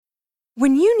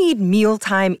When you need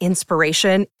mealtime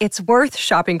inspiration, it's worth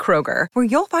shopping Kroger, where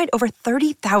you'll find over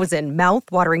 30,000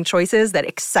 mouth-watering choices that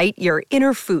excite your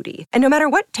inner foodie. And no matter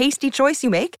what tasty choice you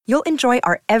make, you'll enjoy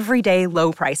our everyday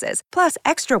low prices, plus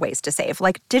extra ways to save,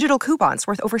 like digital coupons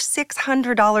worth over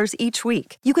 $600 each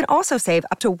week. You can also save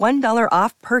up to $1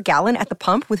 off per gallon at the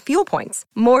pump with fuel points.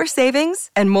 More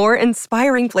savings and more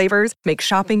inspiring flavors make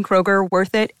shopping Kroger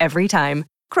worth it every time.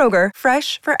 Kroger,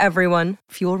 fresh for everyone.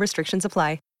 Fuel restrictions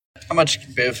apply. How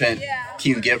much benefit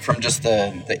can you get from just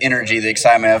the energy, the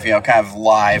excitement of, kind of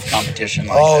live competition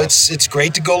like that? It's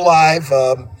great to go live.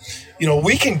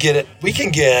 We can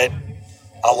get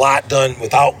a lot done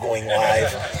without going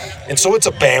live. And so it's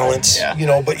a balance,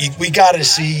 but we got to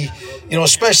see,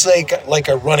 especially like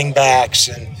our running backs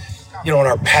and, in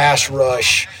our pass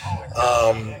rush,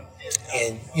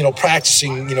 and,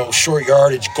 practicing, short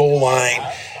yardage, goal line.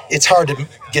 It's hard to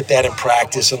get that in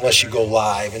practice unless you go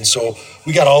live. And so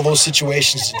we got all those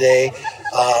situations today.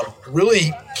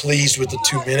 Really pleased with the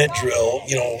 2-minute drill.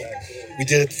 We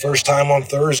did it the first time on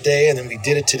Thursday, and then we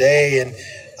did it today. And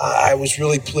I was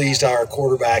really pleased how our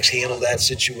quarterbacks handled that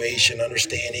situation,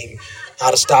 understanding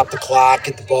how to stop the clock,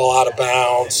 get the ball out of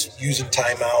bounds, using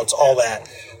timeouts, all that.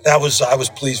 I was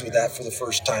pleased with that for the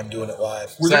first time doing it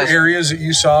live. Were there areas that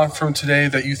you saw from today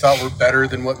that you thought were better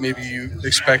than what maybe you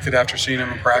expected after seeing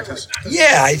them in practice?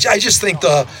 Yeah, I just think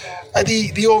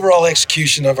the overall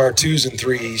execution of our 2s and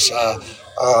 3s,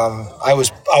 I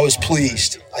was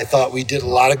pleased. I thought we did a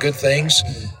lot of good things.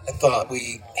 I thought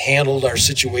we handled our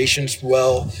situations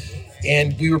well,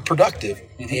 and we were productive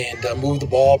and moved the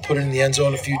ball, put it in the end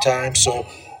zone a few times. So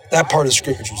that part of the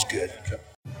scrimmage was good. Okay.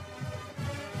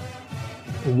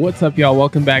 What's up, y'all?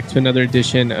 Welcome back to another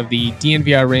edition of the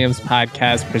DNVR Rams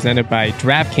podcast presented by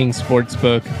DraftKings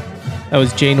Sportsbook. That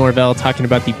was Jay Norvell talking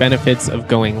about the benefits of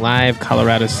going live.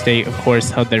 Colorado State, of course,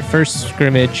 held their first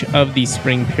scrimmage of the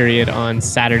spring period on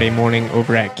Saturday morning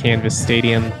over at Canvas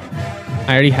Stadium.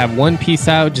 I already have one piece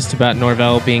out just about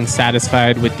Norvell being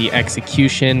satisfied with the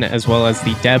execution as well as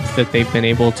the depth that they've been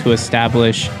able to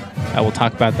establish. We'll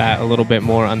talk about that a little bit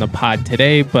more on the pod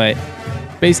today, but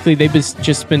basically, they've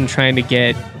just been trying to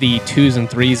get the 2s and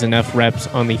 3s enough reps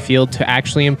on the field to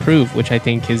actually improve, which I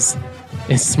think is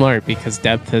smart because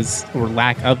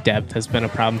lack of depth has been a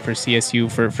problem for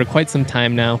CSU for quite some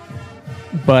time now.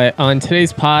 But on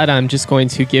today's pod, I'm just going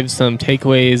to give some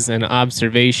takeaways and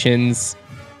observations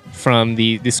from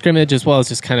the scrimmage as well as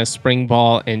just kind of spring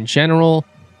ball in general.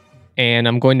 And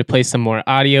I'm going to play some more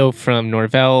audio from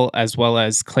Norvell as well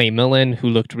as Clay Millen, who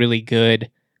looked really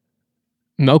good.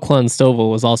 Melquan Stovall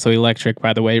was also electric,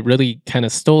 by the way. Really kind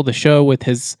of stole the show with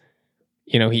his,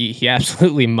 he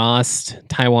absolutely mossed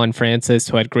Taiwan Francis,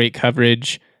 who had great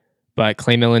coverage, but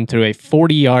Clay Millen threw a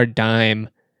 40-yard dime,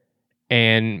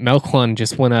 and Melquan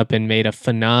just went up and made a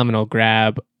phenomenal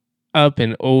grab up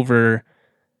and over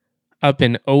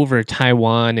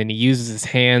Taiwan, and he uses his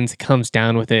hands, comes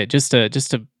down with it. Just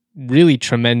a really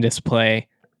tremendous play.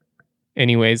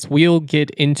 Anyways, we'll get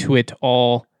into it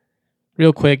all.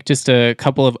 Real quick, just a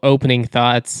couple of opening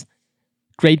thoughts.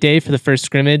 Great day for the first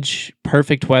scrimmage.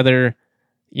 Perfect weather,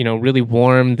 really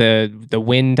warm. The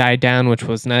wind died down, which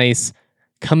was nice.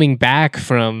 Coming back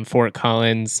from Fort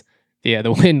Collins, the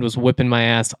wind was whipping my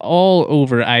ass all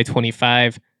over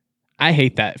I-25. I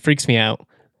hate that. It freaks me out.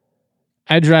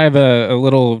 I drive a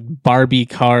little Barbie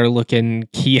car looking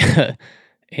Kia,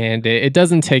 and it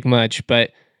doesn't take much,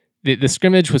 but the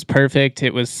scrimmage was perfect.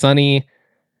 It was sunny.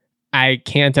 I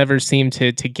can't ever seem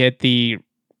to get the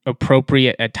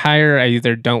appropriate attire. I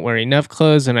either don't wear enough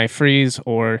clothes and I freeze,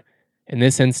 or in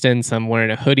this instance, I'm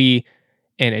wearing a hoodie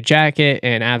and a jacket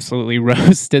and absolutely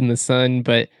roast in the sun.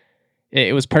 But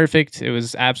it was perfect. It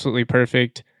was absolutely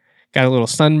perfect. Got a little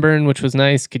sunburn, which was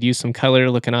nice. Could use some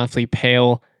color, looking awfully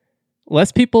pale.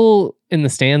 Less people in the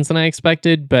stands than I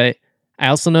expected, but I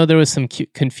also know there was some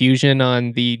confusion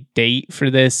on the date for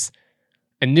this.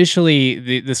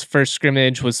 Initially, this first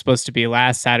scrimmage was supposed to be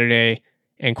last Saturday,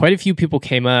 and quite a few people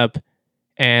came up,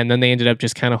 and then they ended up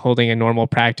just kind of holding a normal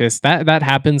practice. That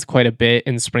happens quite a bit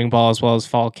in spring ball as well as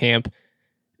fall camp.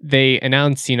 They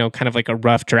announce, kind of like a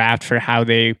rough draft for how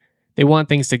they want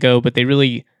things to go, but they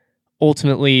really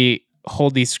ultimately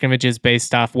hold these scrimmages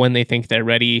based off when they think they're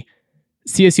ready.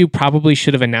 CSU probably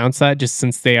should have announced that just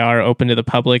since they are open to the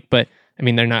public, but I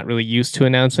mean, they're not really used to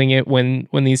announcing it when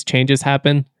these changes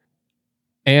happen.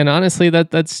 And honestly,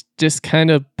 that's just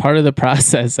kind of part of the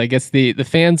process. I guess the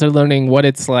fans are learning what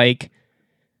it's like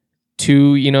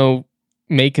to,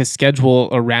 make a schedule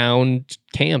around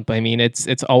camp. I mean,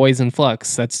 it's always in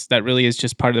flux. That really is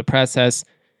just part of the process.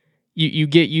 You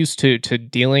get used to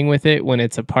dealing with it when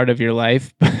it's a part of your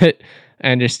life, but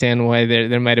I understand why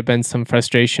there might have been some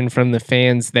frustration from the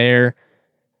fans there.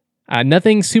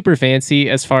 Nothing super fancy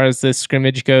as far as this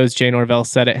scrimmage goes. Jay Norvell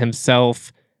said it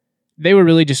himself. They were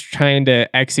really just trying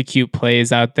to execute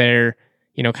plays out there,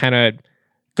 kind of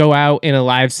go out in a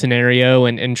live scenario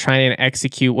and try and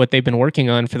execute what they've been working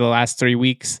on for the last 3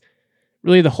 weeks.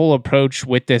 Really, the whole approach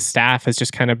with this staff has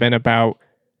just kind of been about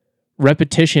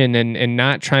repetition and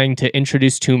not trying to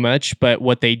introduce too much, but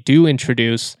what they do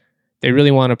introduce, they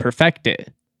really want to perfect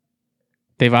it.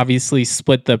 They've obviously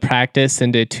split the practice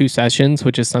into 2 sessions,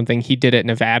 which is something he did at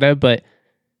Nevada, but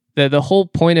the whole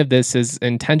point of this is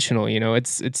intentional.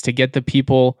 It's to get the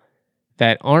people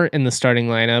that aren't in the starting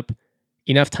lineup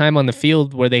enough time on the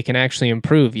field where they can actually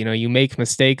improve. You make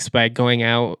mistakes by going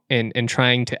out and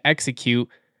trying to execute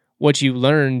what you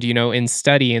learned, in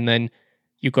study, and then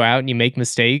you go out and you make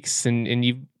mistakes and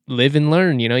you live and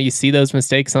learn. You see those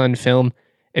mistakes on film.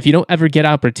 If you don't ever get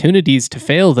opportunities to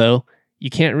fail, though, you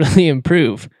can't really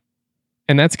improve.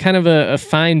 And that's kind of a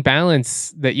fine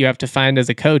balance that you have to find as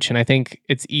a coach. And I think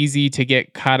it's easy to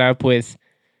get caught up with,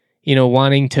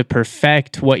 wanting to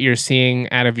perfect what you're seeing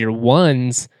out of your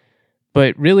ones,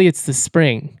 but really it's the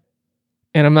spring.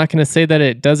 And I'm not going to say that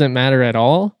it doesn't matter at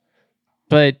all,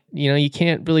 but you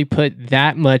can't really put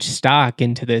that much stock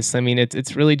into this. I mean,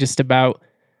 it's really just about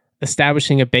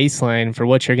establishing a baseline for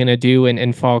what you're going to do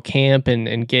in fall camp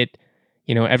and get,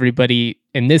 everybody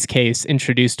in this case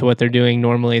introduced to what they're doing.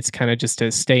 Normally it's kind of just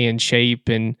to stay in shape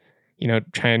and,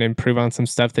 try and improve on some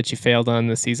stuff that you failed on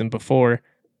the season before.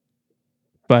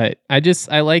 But I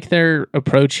like their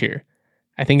approach here.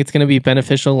 I think it's going to be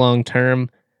beneficial long term.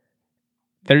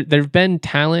 There've been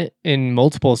talent in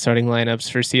multiple starting lineups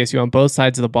for CSU on both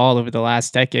sides of the ball over the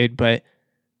last decade, but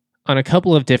on a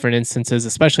couple of different instances,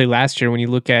 especially last year, when you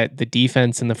look at the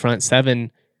defense in the front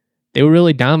 7, they were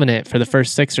really dominant for the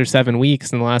first 6 or 7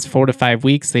 weeks. In the last 4 to 5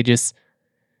 weeks,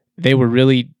 they were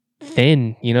really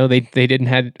thin. They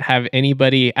didn't have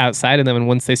anybody outside of them, and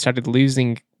once they started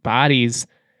losing bodies,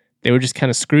 they were just kind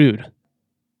of screwed.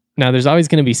 Now, there's always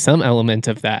going to be some element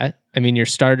of that. I mean, your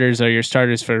starters are your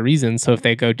starters for a reason. So if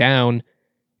they go down,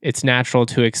 it's natural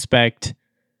to expect,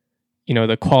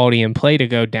 the quality in play to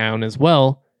go down as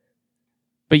well.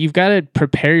 But you've got to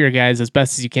prepare your guys as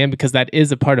best as you can, because that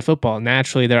is a part of football.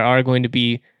 Naturally, there are going to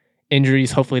be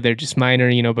injuries. Hopefully they're just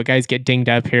minor, but guys get dinged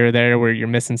up here or there where you're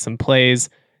missing some plays.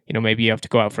 Maybe you have to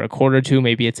go out for a quarter or two.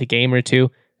 Maybe it's a game or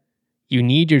two. You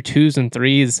need your 2s and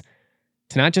 3s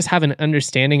to not just have an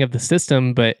understanding of the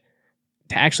system, but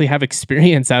to actually have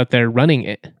experience out there running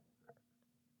it.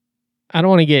 I don't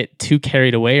want to get too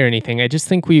carried away or anything. I just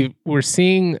think we're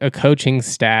seeing a coaching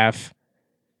staff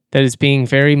that is being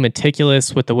very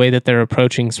meticulous with the way that they're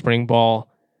approaching spring ball.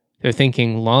 They're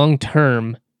thinking long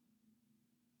term,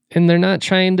 and they're not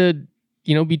trying to,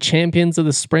 be champions of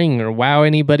the spring or wow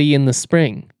anybody in the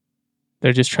spring.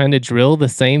 They're just trying to drill the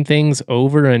same things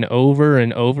over and over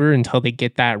and over until they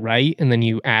get that right, and then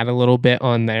you add a little bit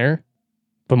on there.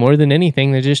 But more than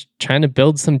anything, they're just trying to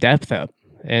build some depth up.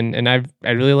 And I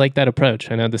really like that approach.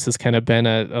 I know this has kind of been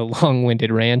a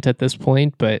long-winded rant at this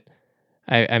point, but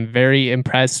I'm very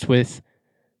impressed with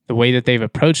the way that they've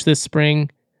approached this spring.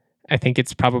 I think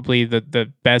it's probably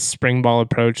the best spring ball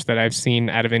approach that I've seen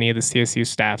out of any of the CSU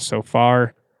staff so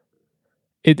far.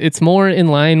 It's more in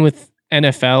line with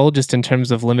NFL, just in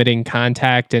terms of limiting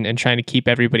contact and trying to keep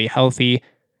everybody healthy.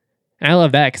 And I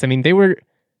love that, because, I mean,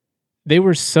 they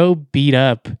were so beat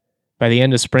up by the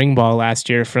end of spring ball last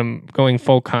year from going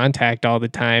full contact all the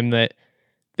time that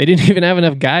they didn't even have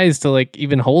enough guys to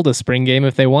even hold a spring game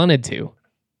if they wanted to.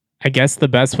 I guess the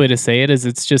best way to say it is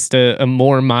it's just a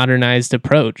more modernized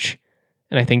approach.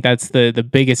 And I think that's the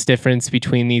biggest difference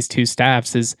between these two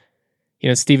staffs is,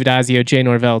 Steve Addazio, Jay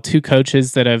Norvell, 2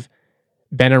 coaches that have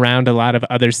been around a lot of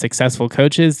other successful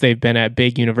coaches. They've been at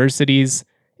big universities,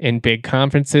 in big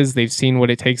conferences. They've seen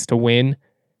what it takes to win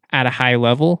at a high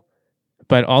level,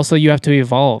 but also you have to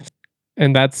evolve.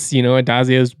 And that's,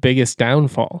 Addazio's biggest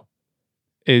downfall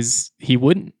is he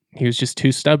wouldn't. He was just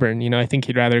too stubborn. I think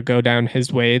he'd rather go down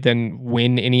his way than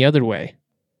win any other way.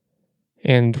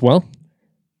 And, well,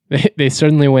 they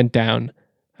certainly went down.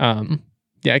 I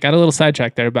got a little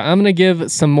sidetracked there, but I'm going to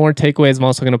give some more takeaways. I'm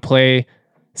also going to play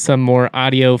some more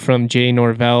audio from Jay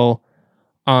Norvell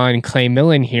on Clay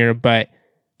Millen here, but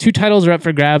 2 titles are up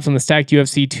for grabs on the stacked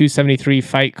UFC 273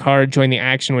 fight card. Join the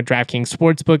action with DraftKings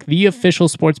Sportsbook, the official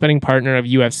sports betting partner of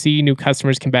UFC. New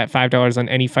customers can bet $5 on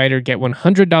any fighter, get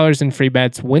 $100 in free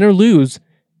bets, win or lose,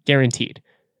 guaranteed.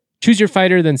 Choose your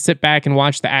fighter, then sit back and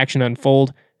watch the action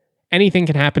unfold. Anything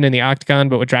can happen in the octagon,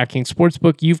 but with DraftKings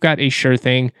Sportsbook, you've got a sure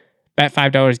thing. Bet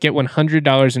 $5, get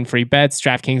 $100 in free bets.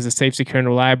 DraftKings is safe, secure, and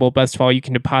reliable. Best of all, you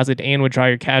can deposit and withdraw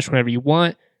your cash whenever you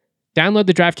want. Download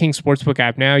the DraftKings Sportsbook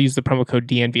app now. Use the promo code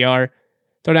DNVR.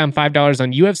 Throw down $5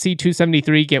 on UFC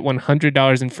 273. Get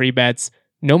 $100 in free bets.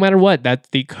 No matter what, that's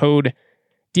the code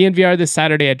DNVR this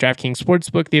Saturday at DraftKings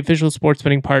Sportsbook, the official sports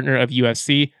betting partner of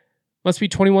UFC. Must be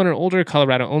 21 or older.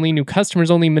 Colorado only. New customers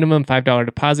only. Minimum $5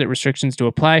 deposit. Restrictions to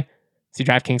apply. See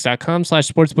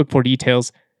DraftKings.com/sportsbook for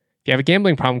details. If you have a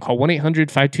gambling problem, call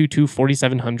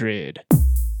 1-800-522-4700.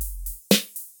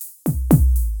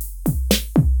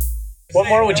 What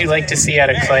more would you like to see out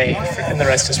of Clay in the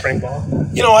rest of spring ball?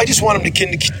 I just want him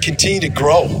to continue to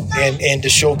grow and to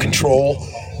show control.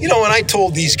 And I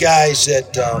told these guys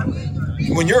that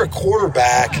when you're a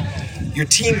quarterback, your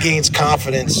team gains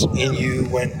confidence in you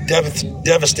when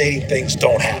devastating things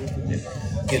don't happen.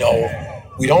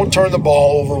 We don't turn the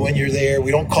ball over when you're there.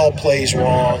 We don't call plays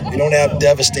wrong. We don't have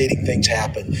devastating things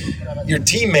happen. Your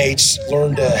teammates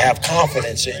learn to have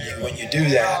confidence in you when you do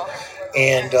that.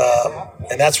 And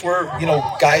that's where,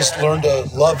 guys learn to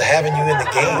love having you in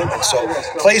the game. And so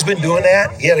Clay's been doing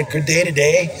that. He had a good day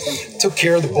today, took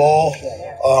care of the ball,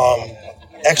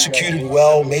 executed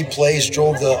well, made plays,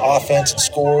 drove the offense and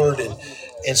scored.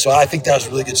 And so I think that was a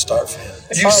really good start for him.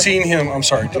 You've seen him, I'm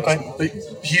sorry, okay.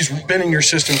 He's been in your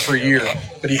system for a year,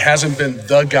 but he hasn't been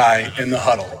the guy in the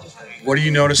huddle. What are you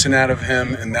noticing out of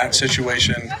him in that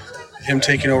situation, him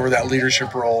taking over that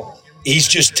leadership role? He's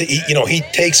just, he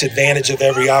takes advantage of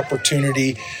every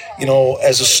opportunity.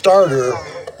 As a starter,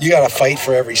 you got to fight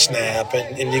for every snap,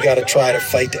 and you got to try to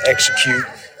fight to execute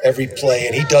every play.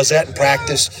 And he does that in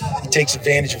practice. He takes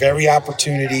advantage of every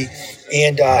opportunity,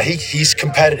 and he's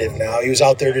competitive now. He was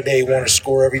out there today. He wanted to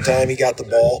score every time he got the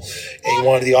ball, and he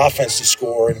wanted the offense to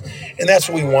score. And that's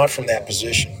what we want from that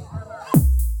position.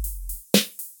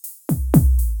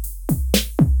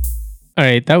 All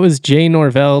right, that was Jay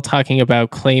Norvell talking about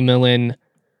Clay Millen,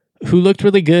 who looked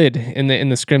really good in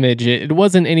the scrimmage. It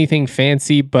wasn't anything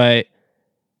fancy, but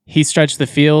he stretched the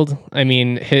field. I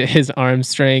mean, his arm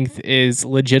strength is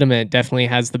legitimate. Definitely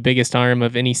has the biggest arm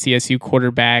of any CSU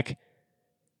quarterback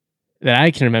that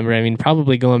I can remember. I mean,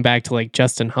 probably going back to like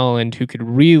Justin Holland, who could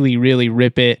really, really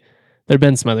rip it. There have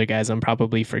been some other guys I'm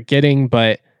probably forgetting,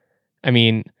 but I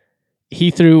mean, he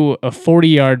threw a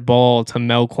 40-yard ball to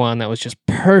Melquan that was just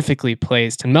perfectly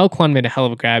placed. And Melquan made a hell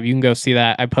of a grab. You can go see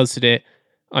that. I posted it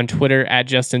on Twitter at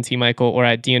Justin T. Michael or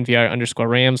at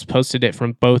DNVR_Rams. Posted it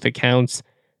from both accounts.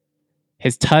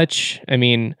 His touch, I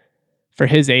mean, for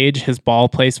his age, his ball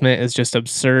placement is just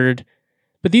absurd.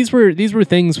 But these were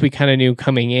things we kind of knew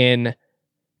coming in.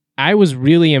 I was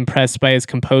really impressed by his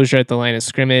composure at the line of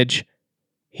scrimmage.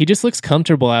 He just looks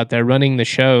comfortable out there running the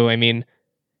show. I mean,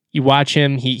 you watch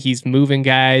him, he's moving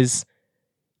guys.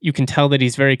 You can tell that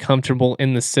he's very comfortable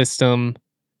in the system.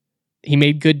 He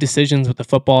made good decisions with the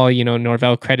football.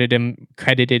 Norvell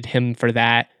credited him for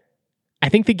that. I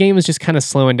think the game was just kind of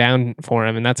slowing down for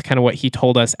him, and that's kind of what he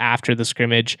told us after the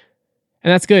scrimmage.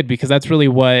 And that's good because that's really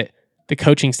what the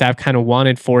coaching staff kind of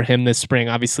wanted for him this spring.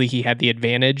 Obviously, he had the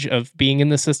advantage of being in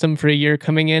the system for a year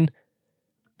coming in,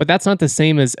 but that's not the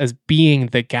same as being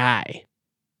the guy.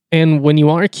 And when you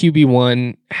are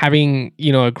QB1, having,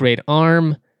 a great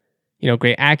arm,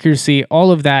 great accuracy,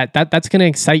 all of that's going to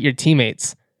excite your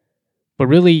teammates. But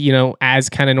really, as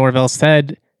kind of Norvell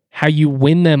said, how you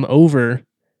win them over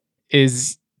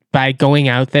is by going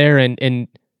out there and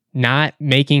not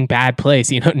making bad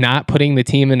plays, not putting the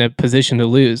team in a position to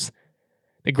lose.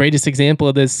 The greatest example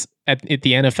of this at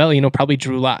the NFL, probably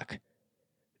Drew Lock.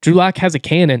 Drew Lock has a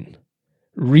cannon,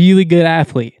 really good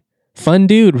athlete, fun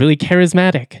dude, really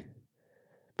charismatic.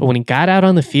 But when he got out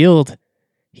on the field,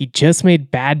 he just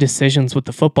made bad decisions with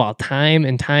the football time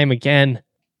and time again.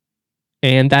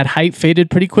 And that hype faded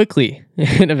pretty quickly.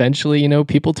 And eventually,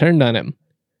 people turned on him.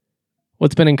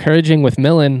 What's been encouraging with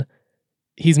Millen,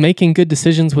 he's making good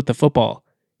decisions with the football.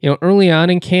 Early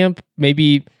on in camp,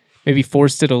 maybe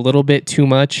forced it a little bit too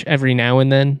much every now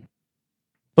and then.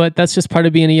 But that's just part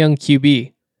of being a young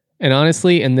QB. And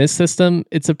honestly, in this system,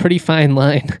 it's a pretty fine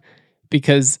line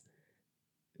because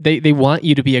they want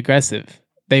you to be aggressive.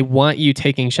 They want you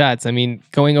taking shots. I mean,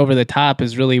 going over the top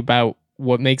is really about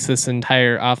what makes this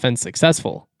entire offense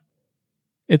successful.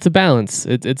 It's a balance.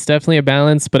 It's definitely a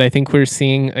balance, but I think we're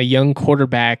seeing a young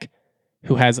quarterback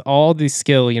who has all the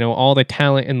skill, all the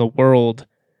talent in the world,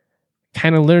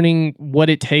 kind of learning what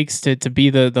it takes to be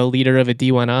the leader of a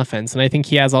D1 offense. And I think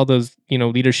he has all those,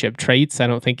 leadership traits. I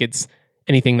don't think it's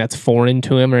anything that's foreign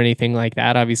to him or anything like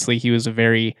that. Obviously, he was a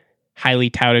very highly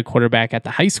touted quarterback at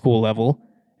the high school level,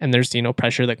 and there's,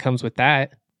 pressure that comes with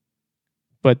that.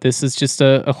 But this is just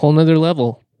a whole nother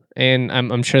level. and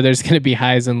I'm sure there's going to be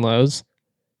highs and lows.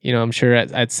 I'm sure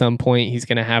at some point he's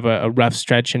going to have a rough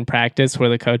stretch in practice where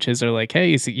the coaches are like,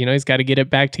 hey, he's got to get it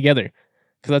back together,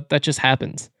 because that just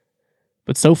happens.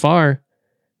 But so far,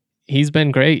 he's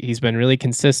been great. He's been really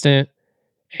consistent,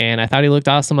 and I thought he looked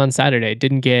awesome on Saturday.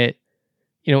 Didn't get,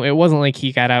 it wasn't like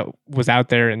he was out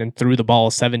there and then threw the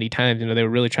ball 70 times. They were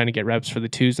really trying to get reps for the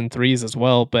 2s and 3s as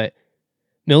well. But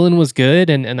Millen was good,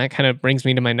 and that kind of brings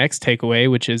me to my next takeaway,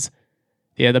 which is,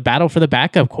 the battle for the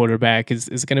backup quarterback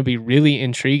is going to be really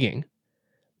intriguing.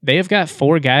 They have got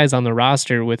 4 guys on the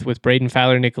roster with Braden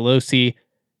Fowler, Nicolosi,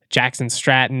 Jackson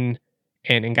Stratton,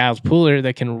 and Giles Pooler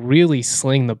that can really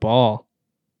sling the ball.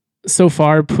 So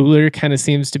far, Pooler kind of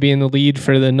seems to be in the lead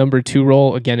for the number 2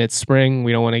 role. Again, it's spring.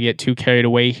 We don't want to get too carried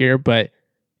away here, but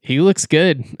he looks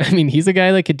good. He's a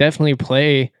guy that could definitely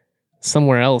play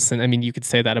somewhere else. And you could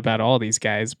say that about all these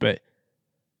guys, but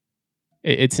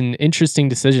it's an interesting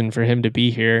decision for him to be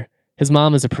here. His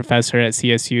mom is a professor at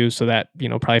CSU, so that,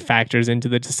 probably factors into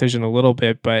the decision a little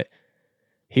bit, but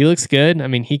he looks good.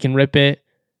 He can rip it.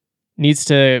 Needs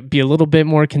to be a little bit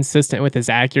more consistent with his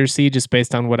accuracy just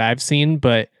based on what I've seen,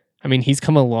 but he's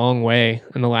come a long way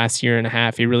in the last year and a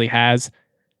half. He really has.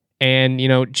 And,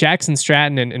 Jackson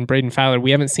Stratton and Braden Fowler, we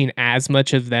haven't seen as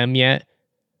much of them yet,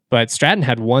 but Stratton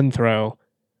had one throw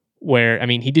where,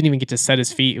 he didn't even get to set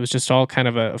his feet. It was just all kind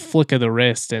of a flick of the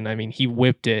wrist. And he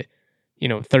whipped it,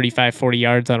 35, 40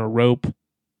 yards on a rope.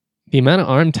 The amount of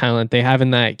arm talent they have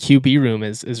in that QB room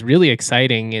is really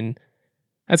exciting. And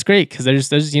that's great, because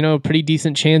there's a pretty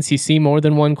decent chance you see more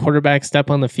than one quarterback step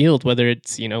on the field, whether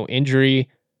it's, injury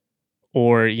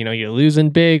or, you're losing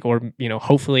big, or,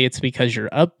 hopefully it's because you're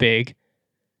up big.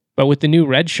 But with the new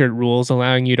redshirt rules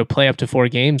allowing you to play up to 4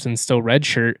 games and still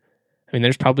redshirt,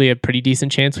 there's probably a pretty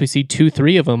decent chance we see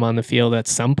 2-3 of them on the field at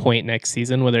some point next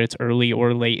season, whether it's early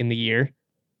or late in the year.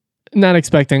 Not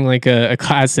expecting like a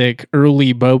classic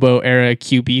early Bobo era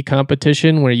QB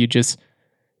competition where you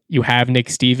have Nick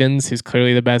Stevens, who's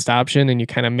clearly the best option, and you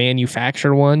kind of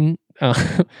manufacture one.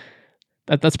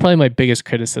 That's probably my biggest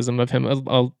criticism of him,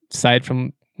 aside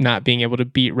from not being able to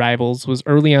beat rivals, was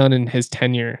early on in his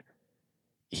tenure.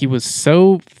 He was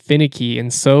so finicky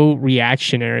and so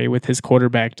reactionary with his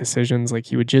quarterback decisions. Like,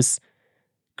 he would just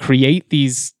create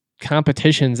these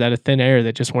competitions out of thin air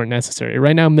that just weren't necessary.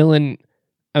 Right now, Millen,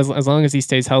 as long as he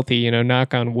stays healthy,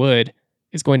 knock on wood,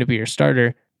 is going to be your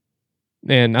starter.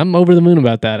 And I'm over the moon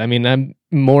about that. I'm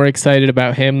more excited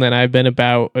about him than I've been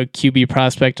about a QB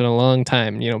prospect in a long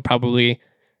time. Probably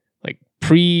like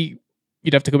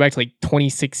you'd have to go back to like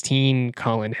 2016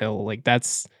 Colin Hill. Like,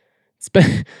 it's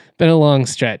been a long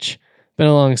stretch.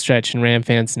 And Ram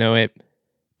fans know it.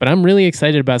 But I'm really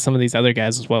excited about some of these other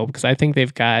guys as well, because I think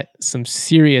they've got some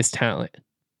serious talent.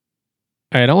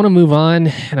 All right, I want to move on,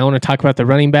 and I want to talk about the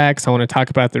running backs. I want to talk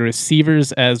about the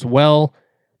receivers as well.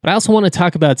 But I also want to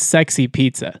talk about Sexy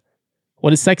Pizza.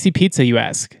 What is Sexy Pizza, you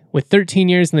ask? With 13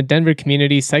 years in the Denver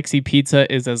community, Sexy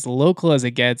Pizza is as local as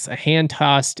it gets, a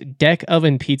hand-tossed deck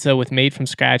oven pizza with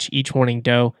made-from-scratch each morning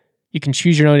dough. You can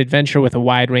choose your own adventure with a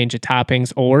wide range of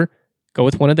toppings, or go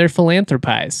with one of their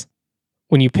philanthropies.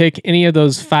 When you pick any of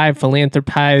those 5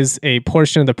 philanthropies, a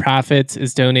portion of the profits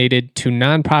is donated to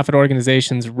nonprofit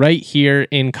organizations right here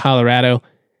in Colorado.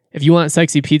 If you want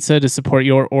Sexy Pizza to support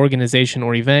your organization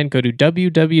or event, go to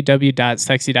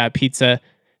www.sexy.pizza.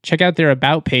 Check out their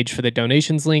About page for the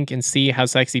donations link and see how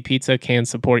Sexy Pizza can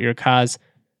support your cause.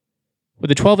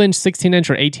 With a 12-inch, 16-inch,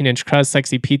 or 18-inch crust,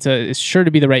 Sexy Pizza is sure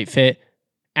to be the right fit.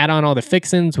 Add on all the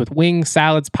fixins with wings,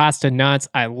 salads, pasta, nuts.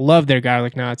 I love their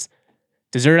garlic nuts.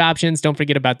 Dessert options, don't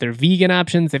forget about their vegan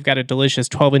options. They've got a delicious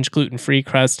 12-inch gluten-free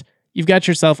crust. You've got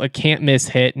yourself a can't-miss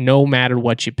hit no matter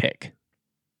what you pick.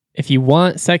 If you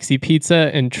want Sexy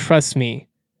Pizza, and trust me,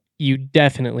 you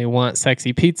definitely want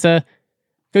Sexy Pizza,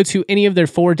 go to any of their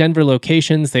 4 Denver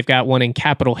locations. They've got one in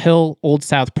Capitol Hill, Old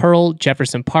South Pearl,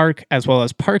 Jefferson Park, as well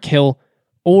as Park Hill.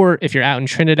 Or if you're out in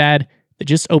Trinidad, they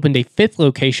just opened a 5th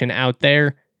location out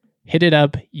there. Hit it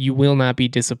up. You will not be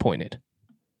disappointed.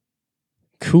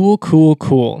 Cool.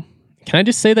 Can I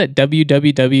just say that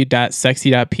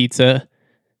www.sexy.pizza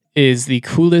is the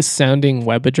coolest sounding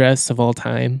web address of all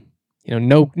time?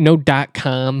 No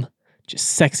 .com, just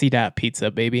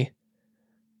sexy.pizza, baby.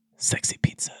 Sexy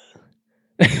pizza.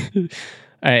 All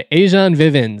right, A'Jon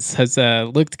Vivens has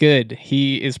looked good.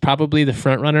 He is probably the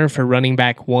front runner for running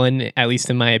back 1, at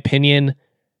least in my opinion.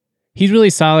 He's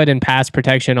really solid in pass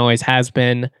protection, always has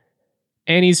been.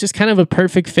 And he's just kind of a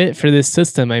perfect fit for this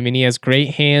system. He has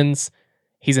great hands.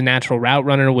 He's a natural route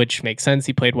runner, which makes sense.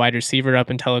 He played wide receiver up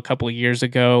until a couple of years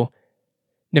ago.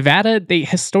 Nevada, they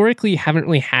historically haven't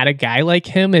really had a guy like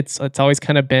him. It's always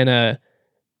kind of been a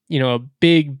a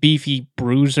big, beefy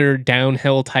bruiser,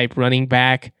 downhill type running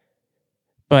back.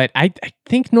 But I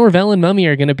think Norvell and Mummy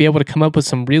are going to be able to come up with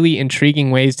some really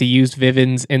intriguing ways to use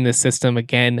Vivens in the system.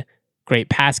 Again, great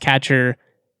pass catcher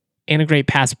and a great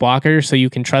pass blocker, so you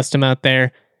can trust him out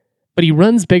there. But he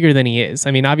runs bigger than he is.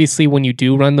 I mean, obviously, when you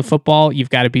do run the football, you've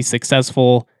got to be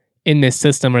successful in this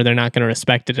system or they're not going to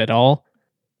respect it at all.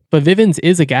 But Vivens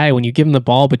is a guy, when you give him the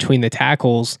ball between the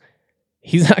tackles,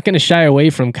 he's not going to shy away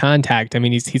from contact. I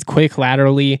mean, he's quick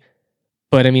laterally,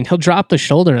 but I mean, he'll drop the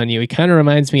shoulder on you. He kind of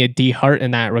reminds me of D Hart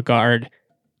in that regard,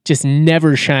 just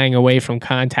never shying away from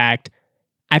contact.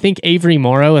 I think Avery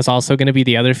Morrow is also going to be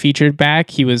the other featured back.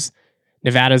 He was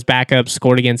Nevada's backup,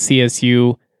 scored against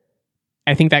CSU.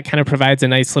 I think that kind of provides a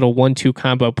nice little 1-2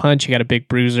 combo punch. You got a big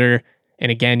bruiser.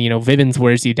 And again, Vivens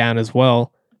wears you down as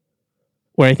well.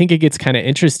 Where I think it gets kind of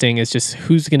interesting is just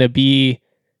who's going to be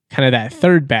kind of that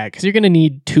third back, because you're going to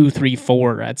need 2, 3,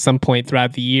 4 at some point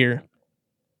throughout the year.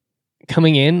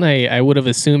 Coming in, I would have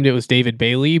assumed it was David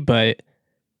Bailey, but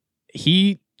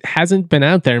he hasn't been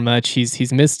out there much.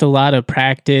 He's missed a lot of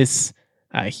practice.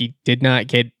 He did not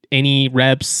get any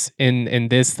reps in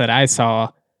this that I saw.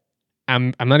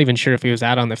 I'm not even sure if he was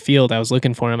out on the field. I was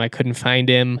looking for him. I couldn't find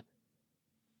him.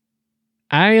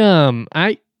 I'm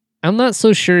not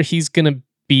so sure he's gonna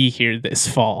be here this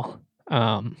fall.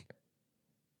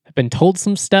 I've been told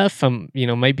some stuff.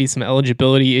 Might be some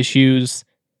eligibility issues.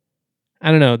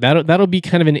 I don't know. That'll be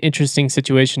kind of an interesting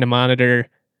situation to monitor.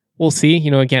 We'll see.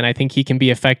 Again, I think he can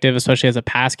be effective, especially as a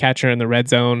pass catcher in the red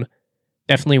zone.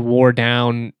 Definitely wore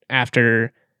down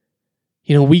after,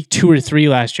 week 2 or 3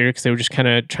 last year because they were just kind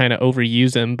of trying to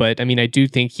overuse him. But I mean, I do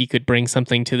think he could bring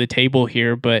something to the table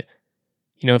here. But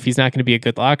if he's not going to be a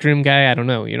good locker room guy, I don't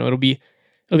know. It'll be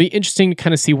interesting to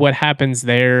kind of see what happens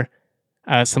there.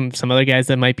 Some other guys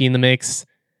that might be in the mix.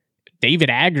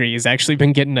 David Agri has actually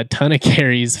been getting a ton of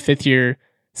carries, 5th-year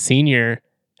senior.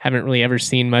 Haven't really ever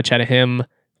seen much out of him.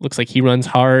 Looks like he runs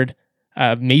hard.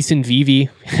 Mason Vivi,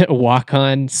 a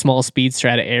walk-on, small speedster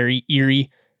out of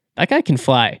Erie. That guy can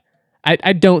fly.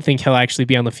 I don't think he'll actually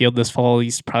be on the field this fall.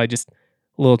 He's probably just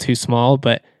a little too small,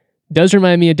 but does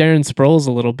remind me of Darren Sproles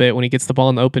a little bit when he gets the ball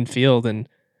in the open field. And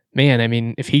man, I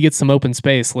mean, if he gets some open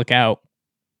space, look out.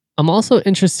 I'm also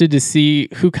interested to see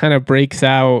who kind of breaks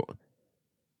out,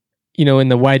 in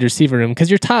the wide receiver room, because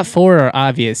your top 4 are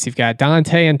obvious. You've got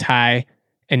Dante and Ty,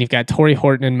 and you've got Torrey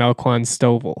Horton and Melquan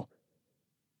Stovall.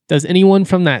 Does anyone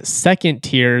from that second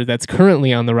tier that's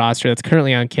currently on the roster, that's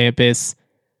currently on campus,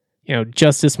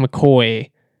 Justice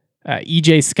McCoy,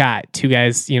 EJ Scott, 2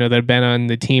 guys, that have been on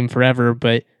the team forever,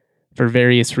 but for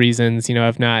various reasons,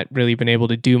 have not really been able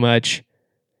to do much.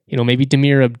 Maybe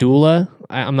Demir Abdullah.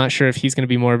 I'm not sure if he's going to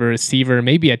be more of a receiver,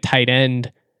 maybe a tight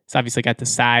end. He's obviously got the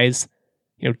size.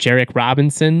 Jarek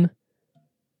Robinson.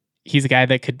 He's a guy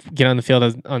that could get on the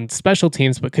field on special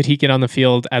teams, but could he get on the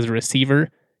field as a receiver?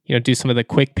 Do some of the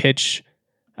quick pitch,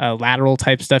 lateral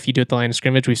type stuff you do at the line of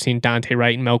scrimmage. We've seen Dante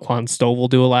Wright and Melquan Stovall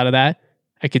do a lot of that.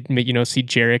 I could, see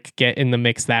Jarek get in the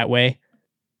mix that way.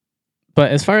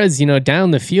 But as far as,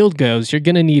 down the field goes, you're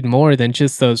going to need more than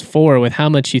just those 4 with how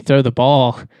much you throw the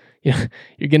ball. You're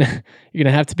going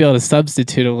to have to be able to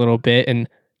substitute a little bit. And,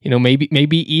 maybe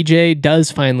EJ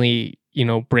does finally,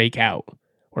 break out.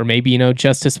 Or maybe,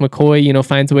 Justice McCoy,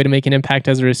 finds a way to make an impact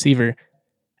as a receiver.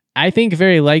 I think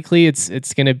very likely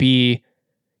it's going to be,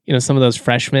 some of those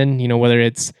freshmen, whether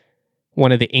it's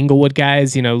one of the Inglewood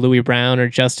guys, Louis Brown or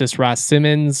Justice Ross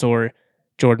Simmons or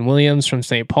Jordan Williams from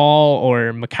St. Paul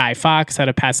or Mekhi Fox out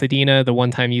of Pasadena, the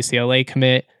one-time UCLA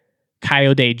commit.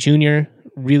 Coyote Jr.,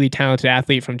 really talented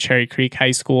athlete from Cherry Creek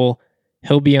High School.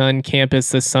 He'll be on campus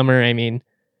this summer. I mean,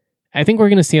 I think we're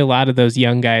going to see a lot of those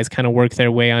young guys kind of work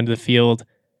their way onto the field.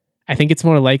 I think it's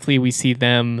more likely we see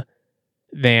them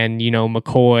than,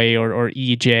 McCoy or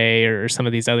EJ or some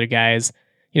of these other guys.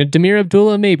 Demir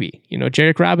Abdullah, maybe.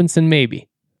 Jarek Robinson, maybe.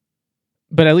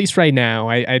 But at least right now,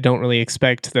 I don't really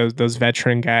expect those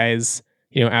veteran guys,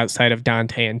 outside of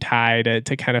Dante and Ty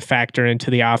to kind of factor into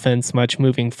the offense much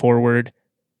moving forward.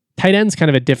 Tight end's kind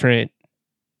of a different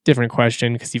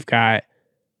question because you've got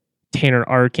Tanner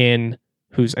Arkin,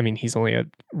 he's only a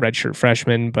redshirt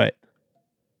freshman, but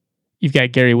you've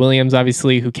got Gary Williams,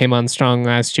 obviously, who came on strong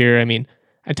last year. I mean,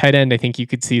 at tight end, I think you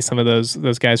could see some of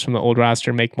those guys from the old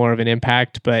roster make more of an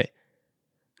impact, but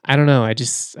I don't know. I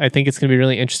think it's going to be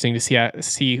really interesting to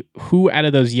see who out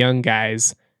of those young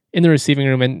guys in the receiving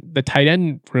room and the tight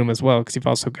end room as well, because you've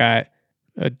also got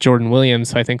Jordan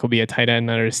Williams, who I think will be a tight end,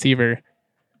 not a receiver.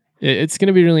 It's going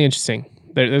to be really interesting.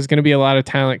 There's going to be a lot of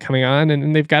talent coming on,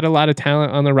 and they've got a lot of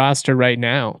talent on the roster right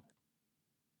now.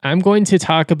 I'm going to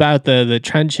talk about the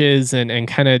trenches and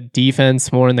kind of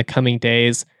defense more in the coming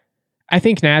days. I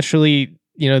think naturally,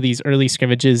 these early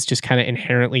scrimmages just kind of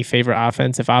inherently favor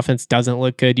offense. If offense doesn't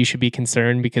look good, you should be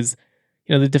concerned because,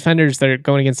 the defenders that are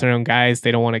going against their own guys,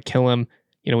 they don't want to kill them.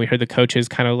 We heard the coaches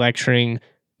kind of lecturing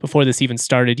before this even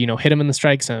started, hit them in the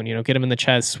strike zone, get them in the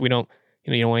chest. We don't,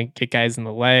 you don't want to get guys in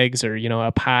the legs or,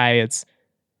 up high. It's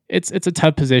a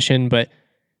tough position, but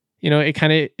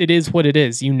it is what it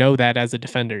is. That as a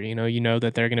defender,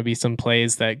 that there are going to be some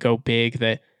plays that go big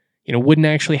that, wouldn't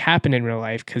actually happen in real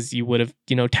life because you would have,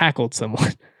 tackled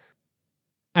someone.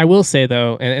 I will say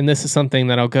though, and this is something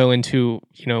that I'll go into,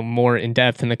 more in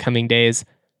depth in the coming days.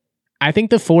 I think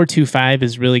the 4-2-5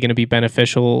 is really going to be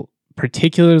beneficial,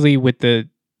 particularly with the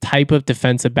type of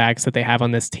defensive backs that they have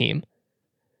on this team.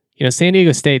 San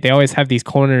Diego State, they always have these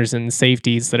corners and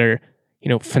safeties that are,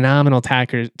 phenomenal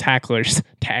phenomenal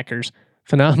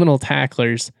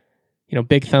tacklers,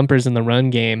 big thumpers in the run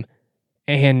game.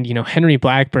 And, Henry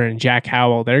Blackburn and Jack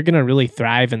Howell, they're going to really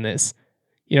thrive in this.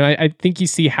 I think you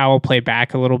see Howell play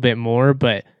back a little bit more,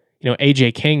 but,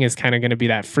 AJ King is kind of going to be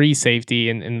that free safety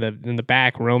in the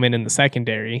back, Roman in the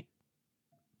secondary.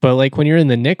 But like when you're in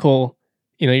the nickel,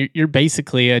 you're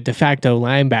basically a de facto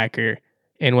linebacker.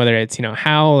 And whether it's,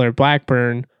 Howell or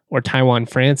Blackburn or Taiwan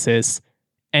Francis,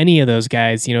 any of those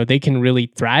guys, they can really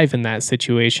thrive in that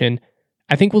situation.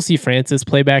 I think we'll see Francis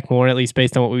play back more, at least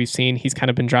based on what we've seen. He's kind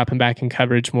of been dropping back in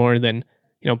coverage more than,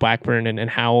 Blackburn and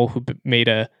Howell, who made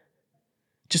a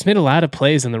lot of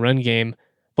plays in the run game.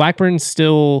 Blackburn's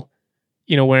still,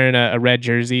 wearing a red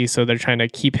jersey, so they're trying to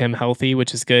keep him healthy,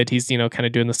 which is good. He's, kind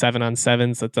of doing the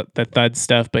 7-on-7s, the thud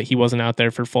stuff, but he wasn't out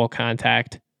there for full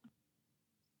contact.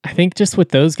 I think just with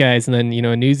those guys, and then,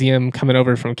 Newsium coming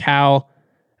over from Cal,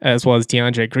 as well as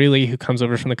DeAndre Greeley, who comes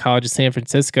over from the College of San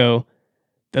Francisco,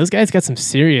 those guys got some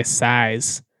serious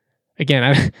size.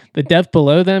 Again, the depth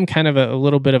below them, kind of a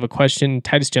little bit of a question.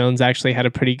 Titus Jones actually had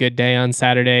a pretty good day on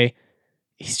Saturday.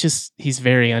 He's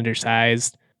very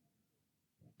undersized.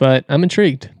 But I'm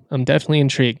intrigued. I'm definitely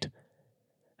intrigued.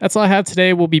 That's all I have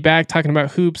today. We'll be back talking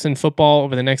about hoops and football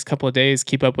over the next couple of days.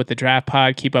 Keep up with the Draft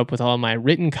Pod. Keep up with all my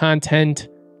written content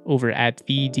over at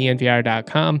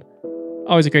thednvr.com.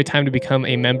 Always a great time to become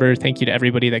a member. Thank you to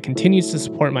everybody that continues to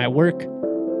support my work.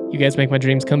 You guys make my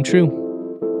dreams come true.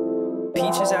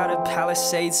 Peaches out of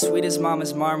Palisades, sweet as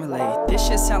mama's marmalade. This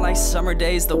shit sound like summer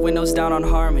days, the windows down on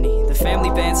Harmony. The family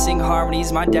band sing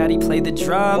harmonies, my daddy played the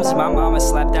drums. My mama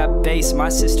slapped that bass, my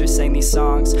sister sang these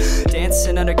songs.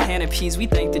 Dancing under canopies, we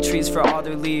thank the trees for all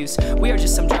their leaves. We are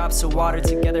just some drops of water,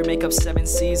 together make up 7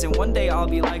 seas. And one day I'll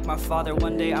be like my father,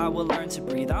 one day I will learn to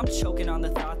breathe. I'm choking on the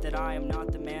thought that I am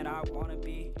not the man I wanna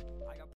be.